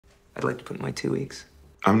I'd like to put in my 2 weeks.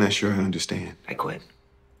 I'm not sure I understand. I quit.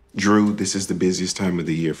 Drew, this is the busiest time of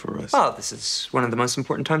the year for us. Oh, this is one of the most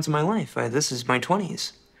important times of my life. This is my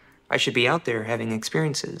 20s. I should be out there having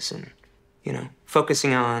experiences and, you know,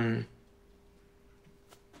 focusing on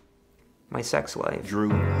my sex life. Drew.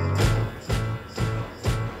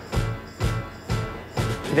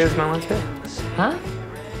 Today was my last day. Huh?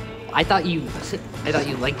 I thought you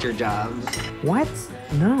liked your job. What?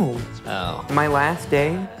 No. Oh. My last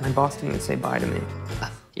day, my boss didn't even say bye to me.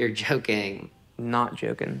 You're joking. Not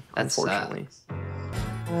joking, That unfortunately.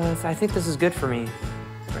 I think this is good for me.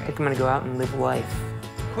 I think I'm gonna go out and live life.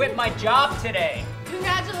 Quit my job today.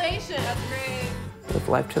 Congratulations. That's great. Live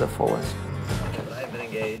life to the fullest. I've been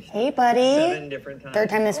engaged. Hey, buddy. 7 different times. Third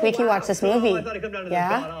time this week you watched this movie. I thought I'd come down to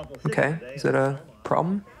Yeah? Okay, is that a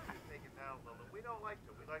problem?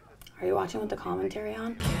 Are you watching with the commentary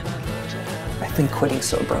on? I think quitting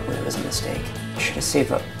so abruptly was a mistake. I should have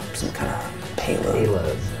saved up some kind of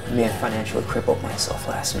payload. I may have financially crippled myself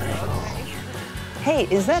last night. Hey,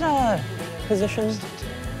 is that position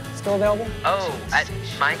still available? Oh, at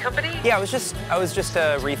my company? Yeah, I was just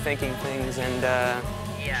rethinking things, and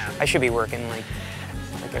yeah, I should be working like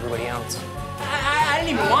everybody else. I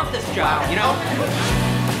didn't even want this job, you know?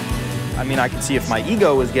 I mean, I can see if my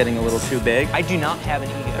ego is getting a little too big. I do not have an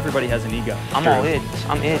ego. Everybody has an ego. I'm all in.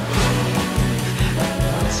 I'm in.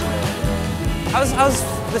 How's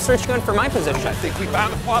the search going for my position? I think we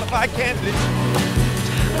found a qualified candidate.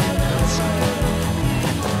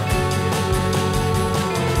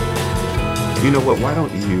 You know what? Why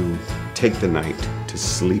don't you take the night to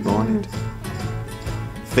sleep on it?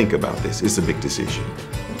 Think about this. It's a big decision.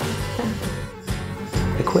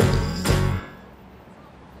 I quit.